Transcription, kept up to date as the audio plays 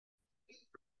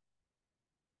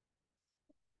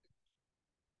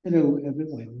Hello,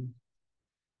 everyone.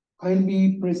 I'll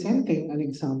be presenting an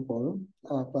example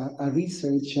of a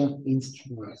research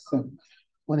instrument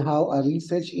on how a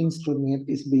research instrument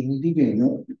is being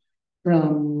developed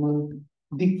from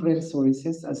different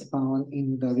sources as found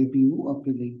in the review of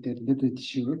related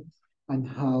literature and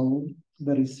how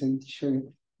the researcher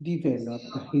developed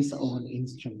his own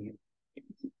instrument.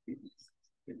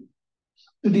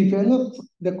 To develop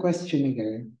the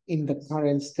questionnaire in the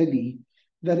current study,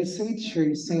 the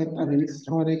researcher sent an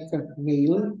electronic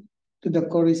mail to the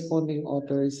corresponding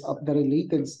authors of the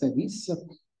related studies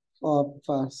of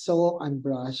So and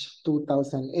Brush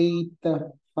 2008,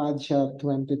 Fadja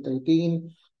 2013,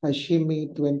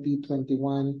 Hashimi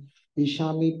 2021,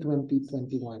 Ishami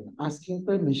 2021, asking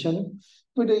permission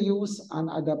for the use and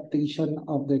adaptation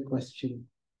of the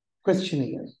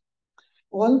questionnaire.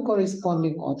 All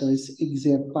corresponding authors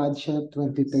except Padsha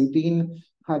 2013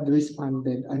 had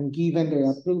responded and given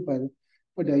their approval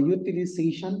for the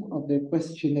utilization of the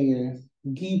questionnaire,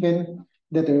 given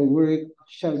that their work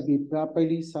shall be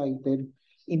properly cited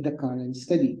in the current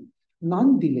study.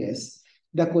 Nonetheless,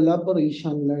 the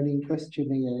collaboration learning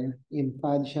questionnaire in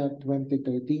Padsha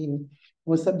 2013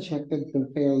 was subjected to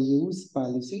fair use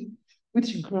policy,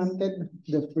 which granted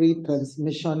the free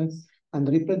transmission and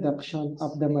reproduction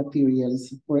of the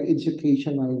materials for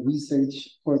educational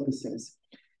research purposes,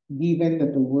 given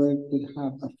that the work would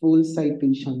have a full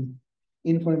citation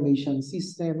information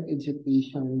system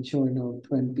education journal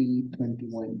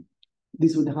 2021.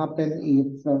 This would happen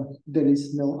if there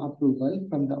is no approval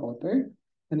from the author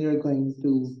and you're going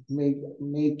to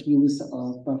make use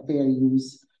of fair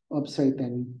use of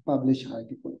certain published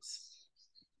articles.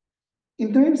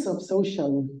 In terms of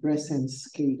social presence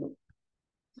scale,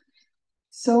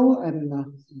 So and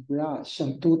Brush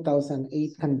in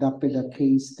 2008 conducted a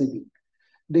case study.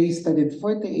 They studied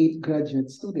 48 graduate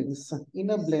students in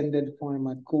a blended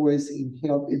format course in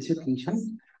health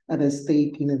education at a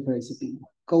state university,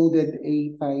 coded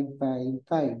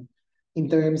A555. In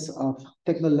terms of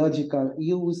technological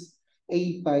use,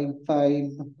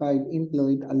 A555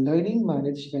 employed a learning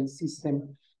management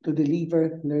system to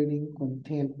deliver learning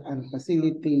content and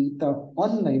facilitate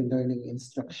online learning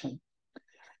instruction.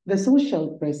 The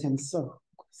social presence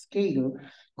scale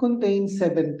contains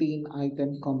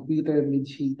 17-item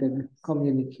computer-mediated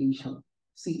communication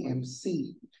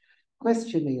 (CMC)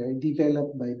 questionnaire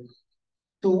developed by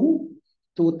two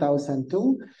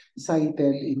 2002,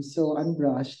 cited in So and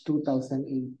Brush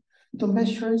 2008, to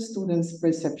measure students'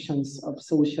 perceptions of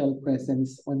social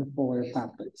presence on four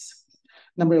factors.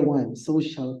 Number one,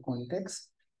 social context.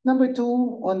 Number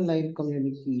two, online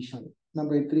communication.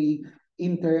 Number three,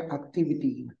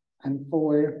 interactivity. And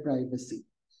four, privacy.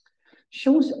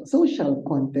 Social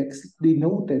context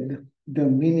denoted the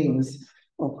meanings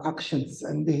of actions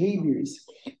and behaviors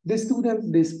the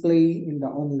student display in the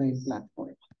online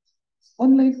platform.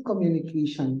 Online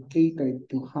communication catered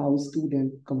to how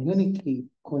students communicate,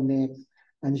 connect,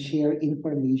 and share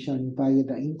information via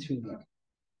the internet.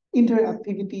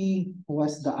 Interactivity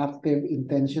was the active,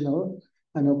 intentional,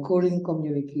 and occurring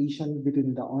communication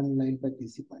between the online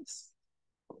participants.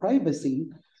 Privacy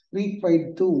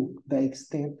referred to the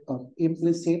extent of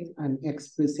implicit and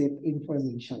explicit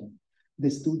information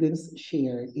the students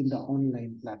share in the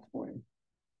online platform.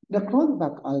 The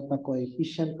Cronbach alpha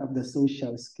coefficient of the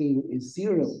social scale is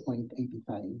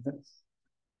 0.85.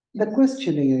 The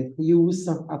questionnaire used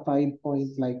a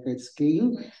 5-point Likert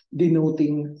scale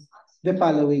denoting the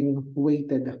following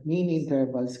weighted mean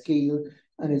interval scale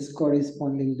and its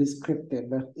corresponding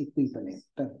descriptive equivalent.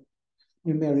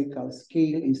 Numerical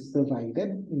scale is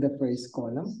provided in the first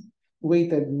column,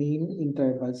 weighted mean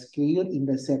interval scale in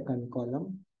the second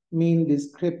column, mean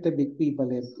descriptive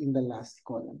equivalent in the last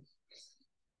column.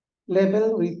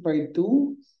 Level referred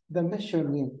to the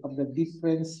measurement of the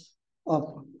difference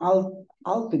of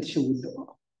altitude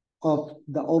of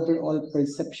the overall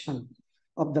perception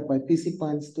of the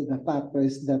participants to the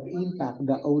factors that impact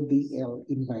the ODL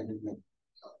environment.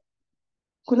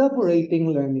 Collaborating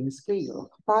Learning Scale.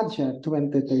 Padja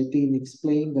 2013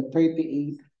 explained the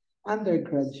 38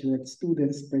 undergraduate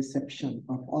students' perception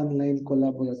of online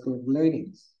collaborative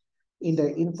learning in their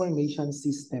information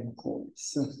system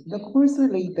course. The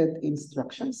course-related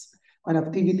instructions and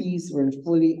activities were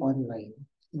fully online.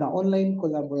 The online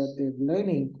collaborative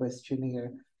learning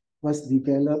questionnaire was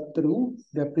developed through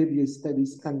the previous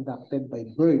studies conducted by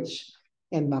Birch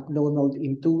and McDonald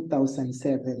in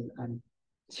 2007 and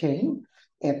Cheng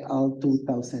et al.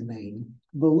 2009,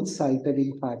 both cited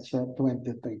in FATSA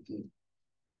 2013.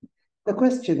 The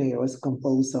questionnaire was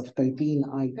composed of 13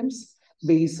 items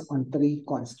based on three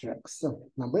constructs. So,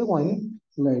 number one,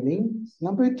 learning.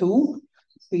 Number two,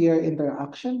 Peer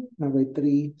interaction. Number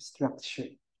 3, structure.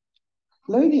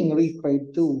 Learning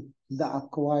referred to the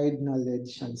acquired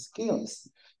knowledge and skills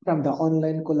from the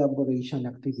online collaboration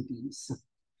activities.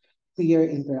 Peer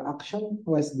interaction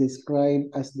was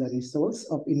described as the results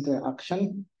of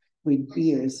interaction with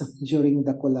peers during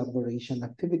the collaboration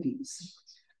activities.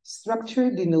 Structure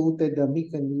denoted the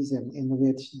mechanism in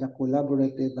which the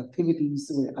collaborative activities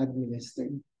were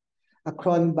administered. A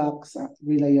Cronbach's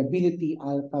reliability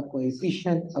alpha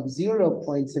coefficient of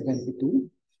 0.72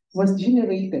 was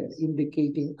generated,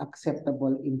 indicating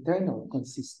acceptable internal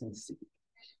consistency.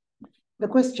 The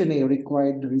questionnaire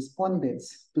required the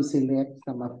respondents to select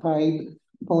from a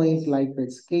 5-point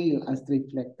Likert scale as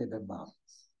reflected above.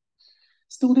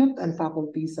 Student and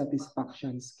faculty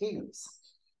satisfaction scales.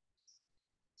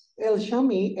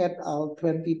 El-Shami et al.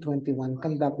 2021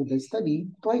 conducted a study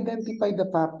to identify the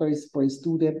factors for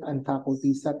student and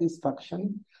faculty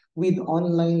satisfaction with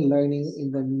online learning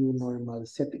in the new normal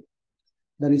setting.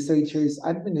 The researchers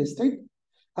administered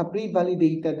a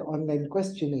pre-validated online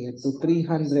questionnaire to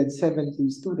 370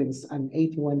 students and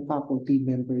 81 faculty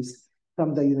members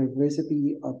from the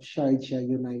University of Sharjah,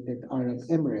 United Arab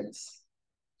Emirates,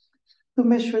 to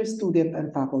measure student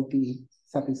and faculty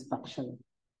satisfaction.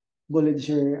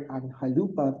 Bollinger and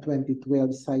Halupa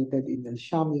 2012 cited in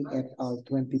El-Shami et al.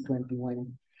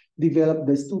 2021 developed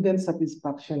the student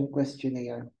satisfaction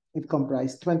questionnaire. It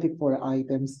comprised 24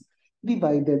 items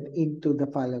divided into the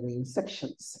following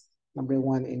sections. Number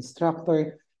 1,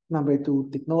 instructor. Number 2,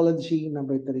 technology.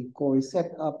 Number 3, course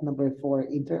setup. Number 4,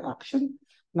 interaction.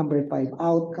 Number 5,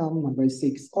 outcome. Number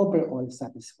 6, overall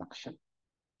satisfaction.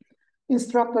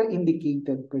 Instructor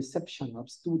indicated perception of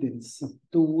students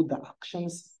to the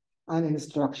actions and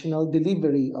instructional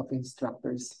delivery of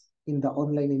instructors in the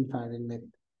online environment.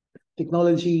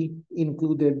 Technology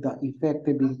included the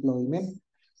effective employment,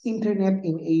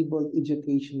 internet-enabled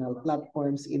educational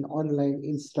platforms in online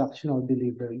instructional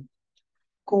delivery.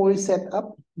 Course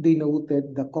setup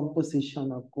denoted the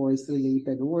composition of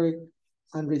course-related work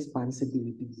and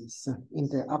responsibilities.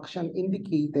 Interaction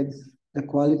indicated the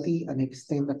quality and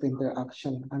extent of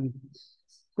interaction and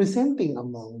present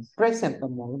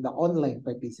among the online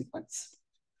participants.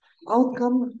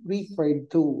 Outcome referred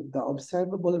to the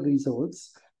observable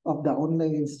results of the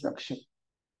online instruction.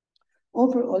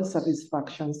 Overall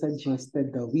satisfaction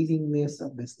suggested the willingness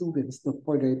of the students to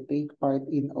further take part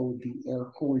in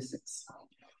ODL courses.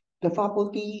 The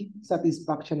faculty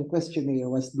satisfaction questionnaire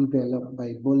was developed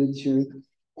by Bollinger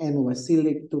and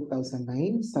Wasilik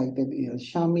 2009, cited in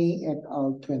El-Shami et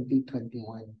al.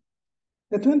 2021.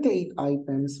 The 28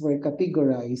 items were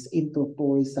categorized into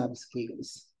 4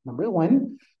 subscales. Number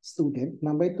 1, student.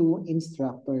 Number 2,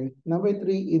 instructor. Number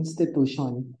 3,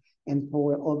 institution. And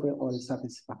 4, overall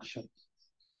satisfaction.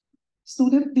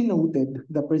 Student denoted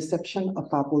the perception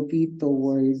of faculty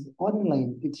toward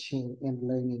online teaching and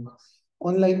learning,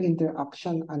 online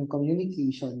interaction and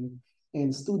communication,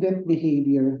 and student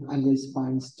behavior and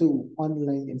response to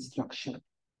online instruction.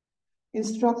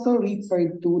 Instructor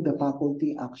referred to the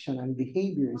faculty action and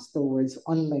behaviors towards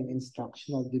online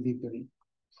instructional delivery.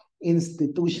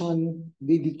 Institution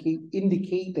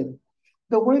indicated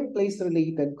the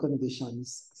workplace-related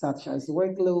conditions such as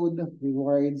workload,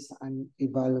 rewards, and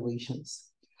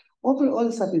evaluations.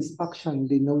 Overall satisfaction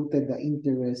denoted the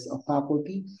interest of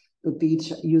faculty to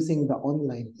teach using the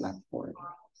online platform.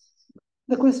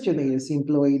 The questionnaires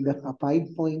employed a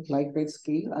 5-point Likert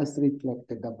scale as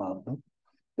reflected above.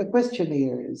 The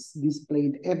questionnaires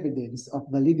displayed evidence of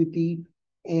validity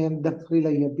and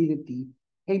reliability,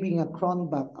 having a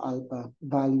Cronbach alpha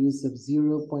values of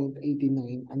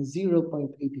 0.89 and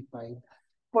 0.85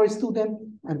 for student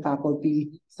and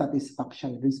faculty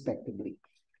satisfaction, respectively,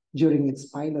 during its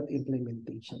pilot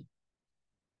implementation.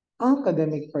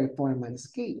 Academic performance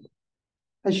scale.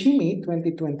 Hashimi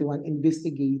 2021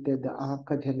 investigated the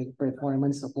academic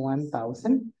performance of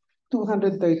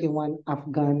 1,231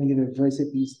 Afghan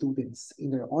university students in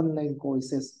their online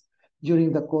courses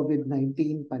during the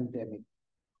COVID-19 pandemic.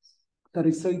 The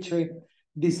researcher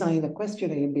designed a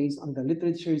questionnaire based on the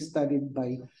literature studied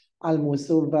by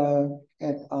Almosova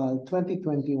et al.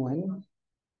 2021,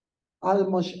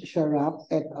 Almosh-Sharaf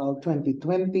et al.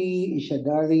 2020,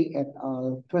 Ishadari et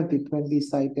al. 2020,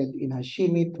 cited in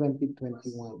Hashimi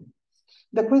 2021.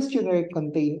 The questionnaire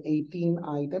contained 18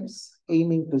 items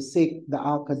aiming to seek the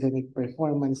academic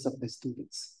performance of the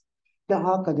students. The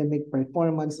academic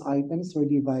performance items were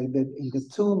divided into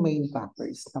 2 main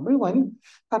factors. Number 1,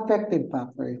 affective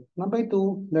factor. Number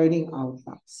 2, learning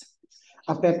outcomes.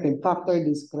 Affective factor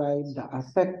described the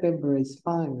affective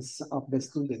response of the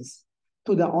students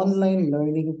to the online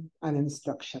learning and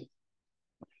instruction.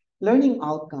 Learning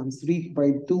outcomes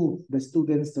referred to the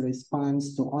students'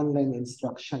 response to online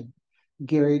instruction,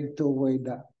 geared toward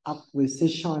the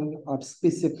acquisition of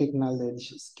specific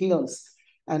knowledge, skills,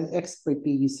 and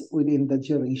expertise within the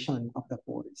duration of the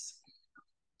course.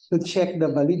 To check the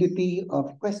validity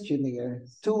of questionnaire,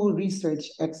 two research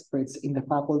experts in the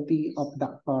faculty of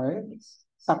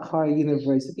Sakhar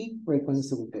University were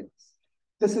consulted.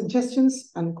 The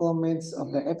suggestions and comments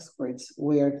of the experts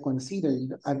were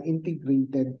considered and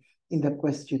integrated in the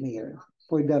questionnaire.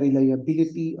 For the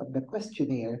reliability of the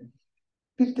questionnaire,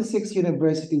 56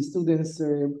 university students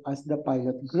served as the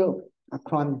pilot group. A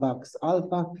Cronbach's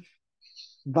alpha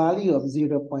value of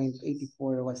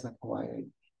 0.84 was acquired.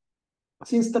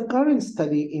 Since the current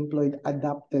study employed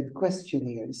adapted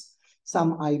questionnaires,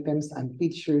 some items and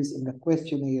features in the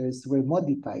questionnaires were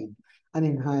modified and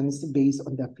enhanced based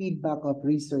on the feedback of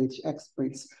research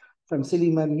experts from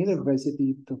Silliman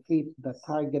University to fit the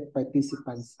target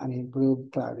participants and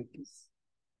improve clarity.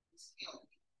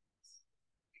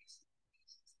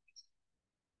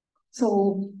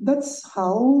 So that's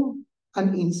how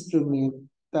an instrument,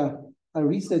 a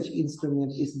research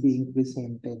instrument is being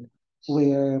presented,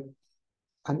 where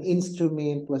an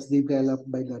instrument was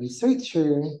developed by the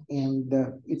researcher and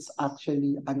it's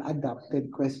actually an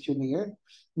adapted questionnaire,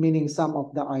 meaning some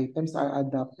of the items are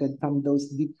adapted from those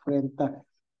different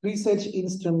research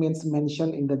instruments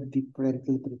mentioned in the different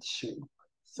literature.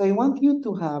 So I want you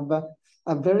to have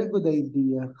a very good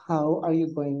idea how are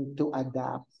you going to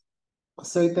adapt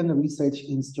certain research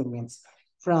instruments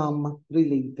from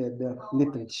related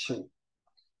literature.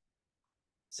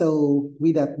 So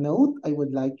with that note, I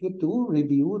would like you to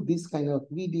review this kind of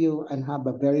video and have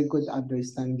a very good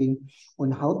understanding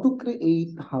on how to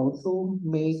create, how to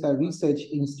make a research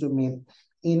instrument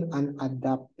in an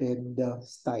adapted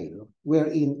style,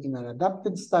 wherein in an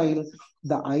adapted style,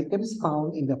 the items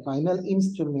found in the final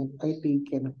instrument are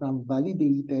taken from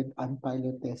validated and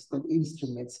pilot-tested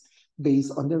instruments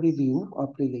based on the review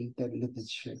of related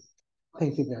literature.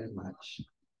 Thank you very much.